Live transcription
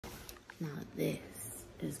Now this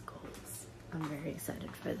is goals. I'm very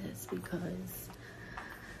excited for this because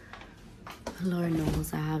Lord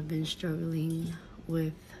knows I have been struggling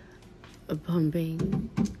with pumping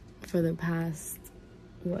for the past,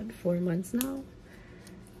 4 months now?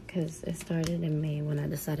 Because it started in May when I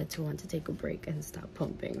decided to want to take a break and stop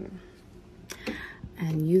pumping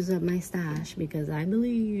and use up my stash, because I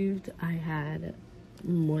believed I had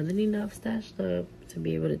more than enough stashed up to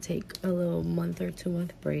be able to take a little month or 2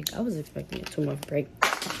 month break. I was expecting a 2 month break.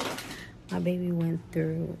 My baby went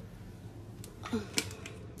through,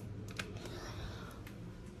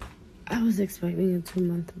 I was expecting a 2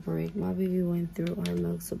 month break. My baby went through our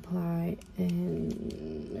milk supply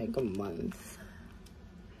in like a month.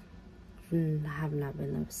 I have not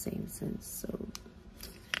been the same since, so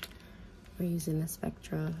we're using the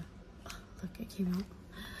Spectra. Oh, look, it came out.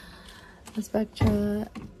 The Spectra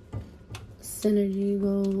Synergy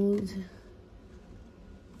Gold.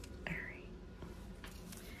 Alright.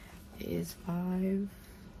 It is 5:25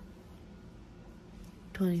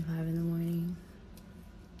 in the morning.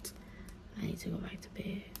 I need to go back to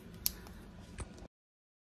bed.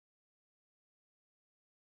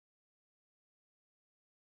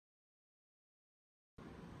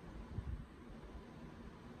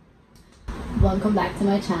 Welcome back to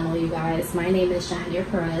my channel, you guys. My name is Jahanir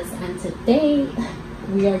Perez, and today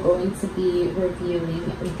we are going to be reviewing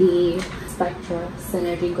the Spectra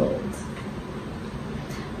Synergy Gold.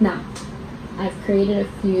 Now, I've created a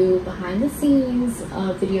few behind the scenes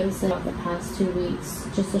videos throughout the past 2 weeks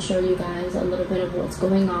just to show you guys a little bit of what's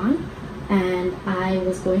going on, and I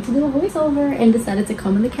was going to do a voiceover and decided to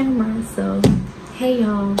come on the camera. So hey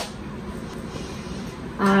y'all,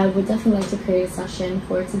 I would definitely like to create a session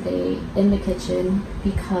for today in the kitchen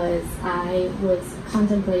because I was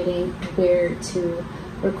contemplating where to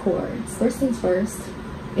record. First things first,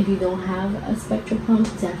 if you don't have a Spectra pump,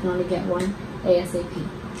 definitely get one ASAP.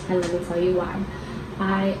 And let me tell you why.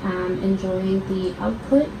 I am enjoying the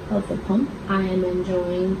output of the pump. I am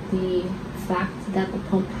enjoying the fact that the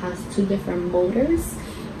pump has 2 different motors,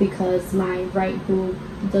 because my right boob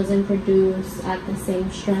doesn't produce at the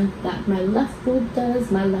same strength that my left boob does.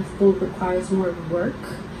 My left boob requires more work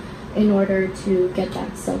in order to get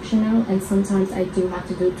that suction out, and sometimes I do have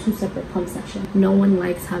to do 2 separate pump sessions. No one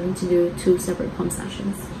likes having to do 2 separate pump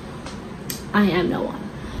sessions. I am no one.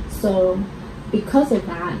 So because of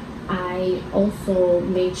that, I also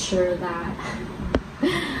made sure that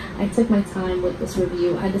I took my time with this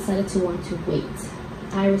review. I decided to want to wait.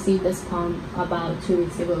 I received this pump about 2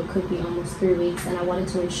 weeks ago. It could be almost 3 weeks, and I wanted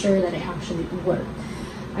to ensure that it actually worked.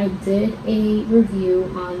 I did a review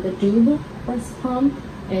on the Dube breast pump.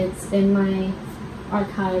 It's in my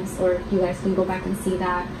archives, or you guys can go back and see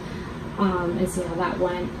that and see how that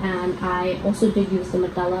went. And I also did use the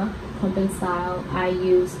Medela pump and style. I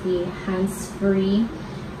used the hands-free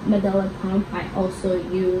Medela pump. I also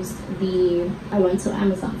used I went to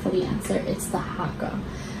Amazon for the answer. It's the Haka.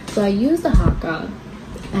 So I used the Haka,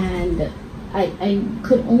 and I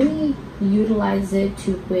could only utilize it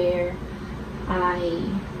to where I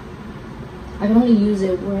could only use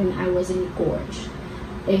it when I was engorged.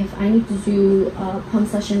 If I need to do a pump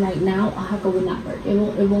session right now, a Haka would not work. It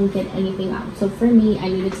won't get anything out. So for me, I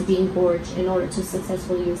needed to be engorged in order to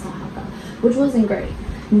successfully use the Haka, which wasn't great.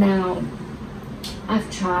 Now, I've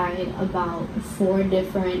tried about 4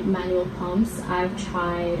 different manual pumps. I've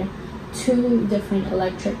tried 2 different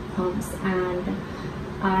electric pumps, and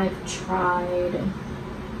I've tried,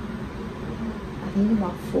 I think,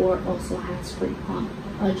 about 4 also hands-free pump.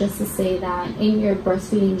 Just to say that in your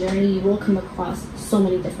breastfeeding journey, you will come across so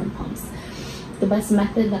many different pumps. The best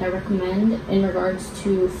method that I recommend in regards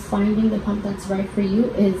to finding the pump that's right for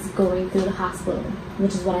you is going through the hospital,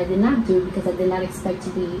 which is what I did not do because I did not expect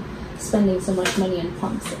to be spending so much money on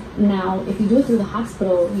pumps. Now, if you do it through the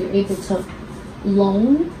hospital, you're able to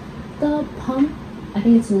loan the pump. I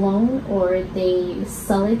think it's loan, or they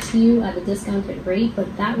sell it to you at a discounted rate,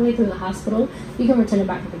 but that way through the hospital, you can return it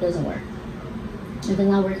back if it doesn't work. If it's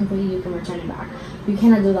not working for you, you can return it back. You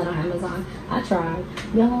cannot do that on Amazon. I tried.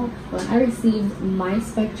 Y'all, when I received my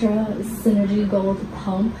Spectra Synergy Gold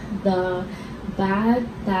pump, the bag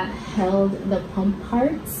that held the pump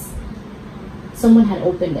parts, someone had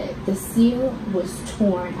opened it. The seal was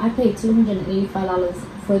torn. I paid $285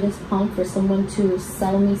 for this pump for someone to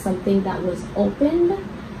sell me something that was opened.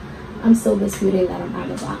 I'm still disputing that on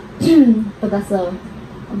Amazon. But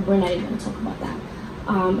we're not even going to talk about that.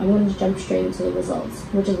 I'm going to jump straight into the results,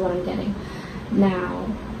 which is what I'm getting. Now,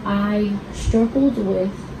 I struggled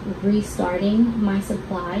with restarting my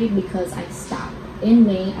supply because I stopped. In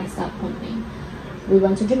May, I stopped pumping. we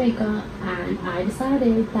went to Jamaica, and I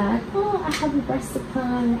decided that, oh, I have a breast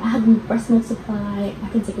supply, I have a breast milk supply, I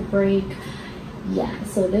can take a break. Yeah,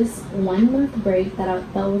 so this 1 month break that I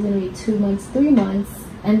thought was gonna be 2 months, 3 months,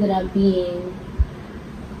 ended up being,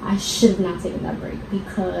 I should have not taken that break,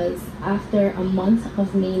 because after a month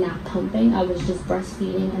of me not pumping, I was just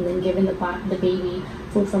breastfeeding and then giving the baby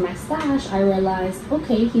food from my stash. I realized,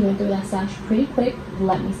 okay, he went through that stash pretty quick,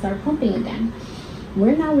 let me start pumping again.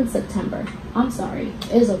 We're now in September. I'm sorry,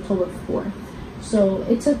 it is October 4th. So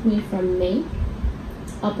it took me from May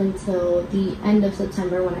up until the end of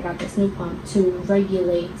September, when I got this new pump, to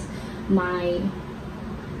regulate my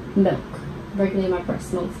milk, regulate my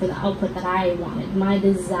breast milk for the output that I wanted, my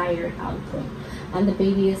desired output. And the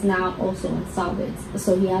baby is now also in solids,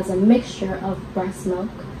 so he has a mixture of breast milk,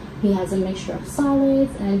 he has a mixture of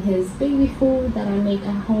solids, and his baby food that I make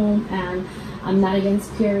at home. And I'm not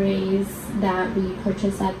against purees that we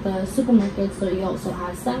purchase at the supermarket, so he also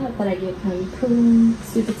has that I give him: prune,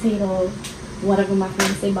 sweet potato, whatever my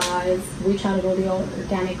fiance buys. We try to go the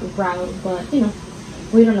organic route, but you know,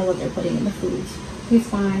 we don't know what they're putting in the food. He's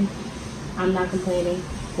fine. I'm not complaining.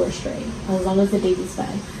 We're straight as long as the baby's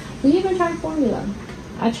fed. We even tried formula.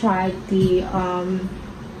 I tried the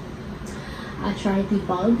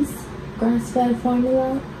Bubs grass-fed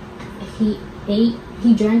formula. He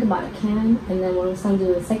drank about a can, and then when it was time to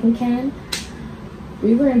do the second can,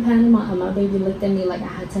 we were in Panama, and my baby looked at me like I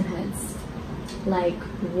had 10 heads. Like,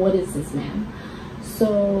 what is this, man?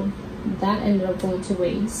 So that ended up going to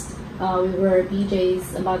waste. We were at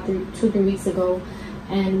BJ's about 2-3 weeks ago,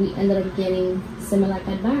 and we ended up getting Similac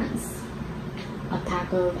Advance, a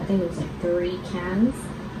pack of, I think it was like 3 cans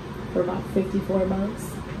for about $54.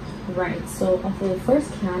 Right, so off of the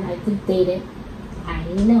first can, I did date it. I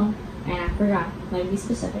didn't know, and I forgot. Let me be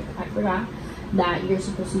specific. I forgot that you're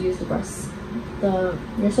supposed to use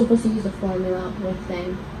you're supposed to use the formula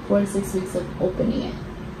within 4 to 6 weeks of opening it.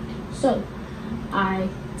 So I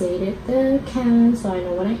dated the can, so I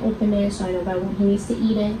know when I open it, so I know by when he needs to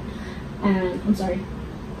eat it, and I'm sorry,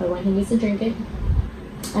 by when he needs to drink it.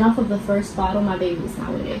 And off of the first bottle, my baby was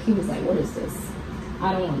not with it. He was like, what is this?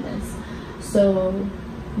 I don't want this. So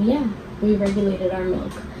yeah, we regulated our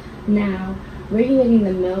milk. Now, regulating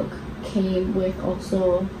the milk came with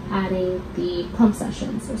also adding the pump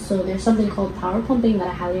sessions. So there's something called power pumping that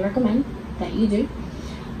I highly recommend that you do.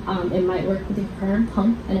 It might work with your current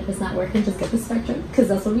pump, and if it's not working, just get the Spectra, because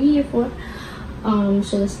that's what we're here for.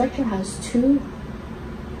 So the Spectra has two.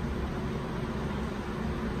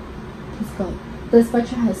 Let's go. The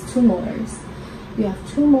Spectra has 2 motors. You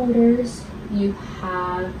have 2 motors. You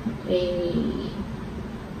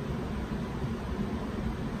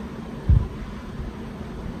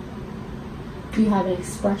have an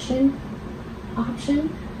expression option,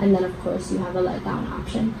 and then of course you have a letdown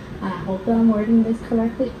option. And I hope that I'm wording this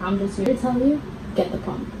correctly. I'm just here to tell you, get the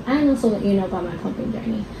pump, and also let you know about my pumping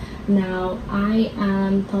journey. Now I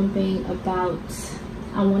am pumping about,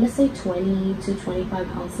 I want to say 20 to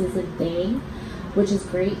 25 ounces a day, which is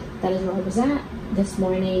great. That is where I was at. This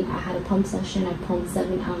morning I had a pump session. I pumped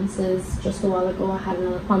 7 ounces. Just a while ago I had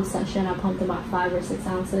another pump session. I pumped about 5 or 6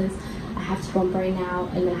 ounces. I have to pump right now,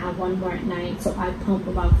 and then I have one more at night. So I pump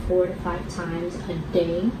about 4 to 5 times a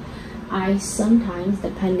day. I sometimes,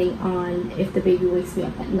 depending on if the baby wakes me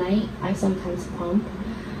up at night, I sometimes pump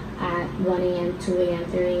at 1 a.m., 2 a.m.,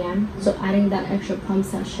 3 a.m. So adding that extra pump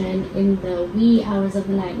session in the wee hours of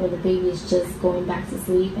the night where the baby is just going back to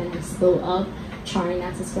sleep and I'm still up trying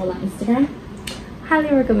not to scroll on Instagram, highly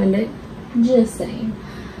recommend it. Just saying.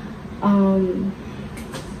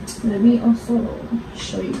 Let me also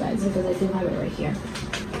show you guys, because I do have it right here.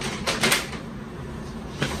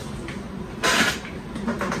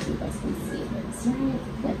 You guys can see this,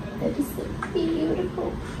 right? That is so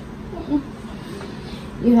beautiful.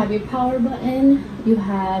 You have your power button. You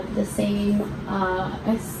have the same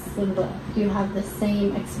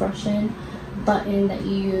expression button that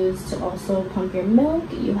you use to also pump your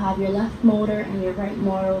milk. You have your left motor and your right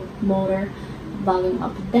motor, volume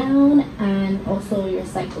up and down, and also your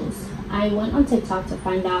cycles. I went on TikTok to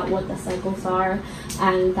find out what the cycles are,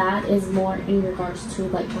 and that is more in regards to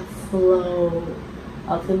like the flow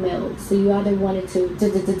of the milk. So you either wanted to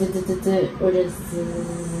or just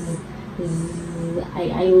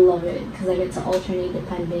I love it because I get to alternate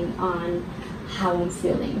depending on how I'm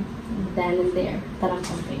feeling then and there that I'm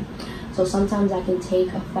pumping. So sometimes I can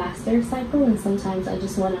take a faster cycle, and sometimes I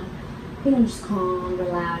just want to, you know, just calm,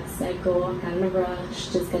 relax, let go. I'm not in a rush,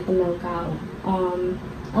 just get the milk out.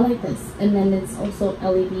 I like this. And then it's also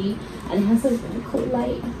LED, and it has a really cool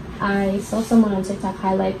light. I saw someone on TikTok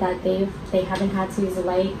highlight that they haven't had to use a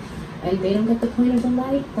light and they don't get the point of the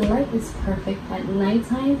light. The light is perfect at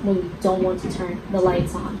nighttime when you don't want to turn the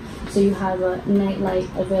lights on. So you have a night light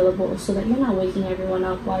available so that you're not waking everyone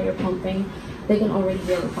up while you're pumping. They can already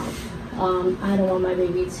hear the pump. I don't want my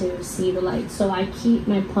baby to see the light, so I keep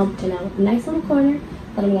my pump in a nice little corner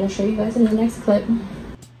that I'm going to show you guys in the next clip.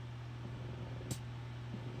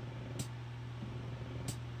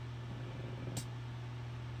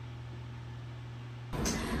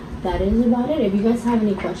 That is about it. If you guys have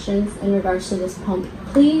any questions in regards to this pump,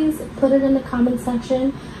 please put it in the comment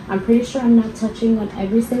section. I'm pretty sure I'm not touching on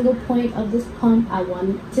every single point of this pump. I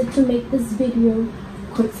wanted to make this video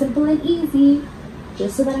quick, simple, and easy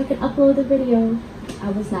just so that I could upload the video.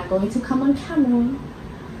 I was not going to come on camera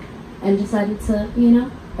and decided to, you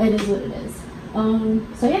know, it is what it is.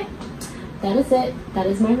 So yeah, that is it. That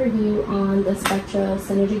is my review on the Spectra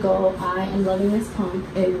Synergy Go. I am loving this pump.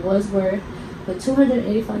 It was worth the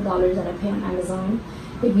 $285 that I pay on Amazon.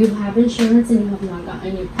 If you have insurance and you have not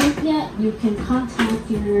gotten your pump yet, you can contact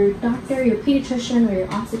your doctor, your pediatrician, or your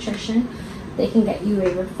obstetrician. They can get you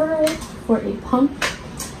a referral for a pump,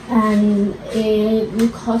 and it will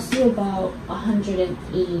cost you about $180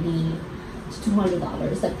 to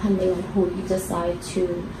 $200 depending on who you decide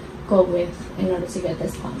to go with in order to get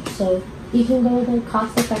this pump. So you can go the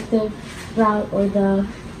cost-effective route or the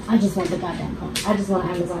I just want the goddamn pump. I just want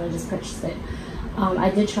Amazon and just purchase it. I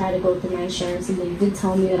did try to go through my insurance, and they did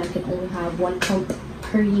tell me that I could only have one pump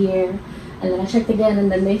per year. And then I checked again,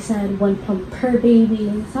 and then they said one pump per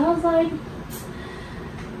baby. So I was like,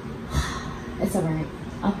 it's alright.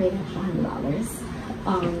 I'll pay the extra $100.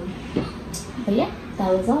 But yeah,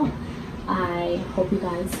 that was all. I hope you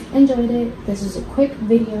guys enjoyed it. This is a quick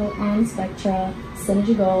video on Spectra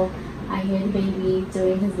Synergy Go. I hear the baby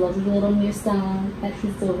doing his lovely little mew sound that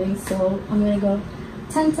he's doing, so I'm gonna go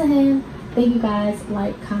tend to him. Thank you guys.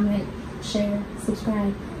 Like, comment, share,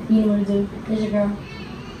 subscribe. You know what to do. It's your girl.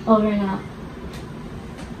 Over and out.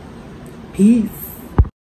 Peace.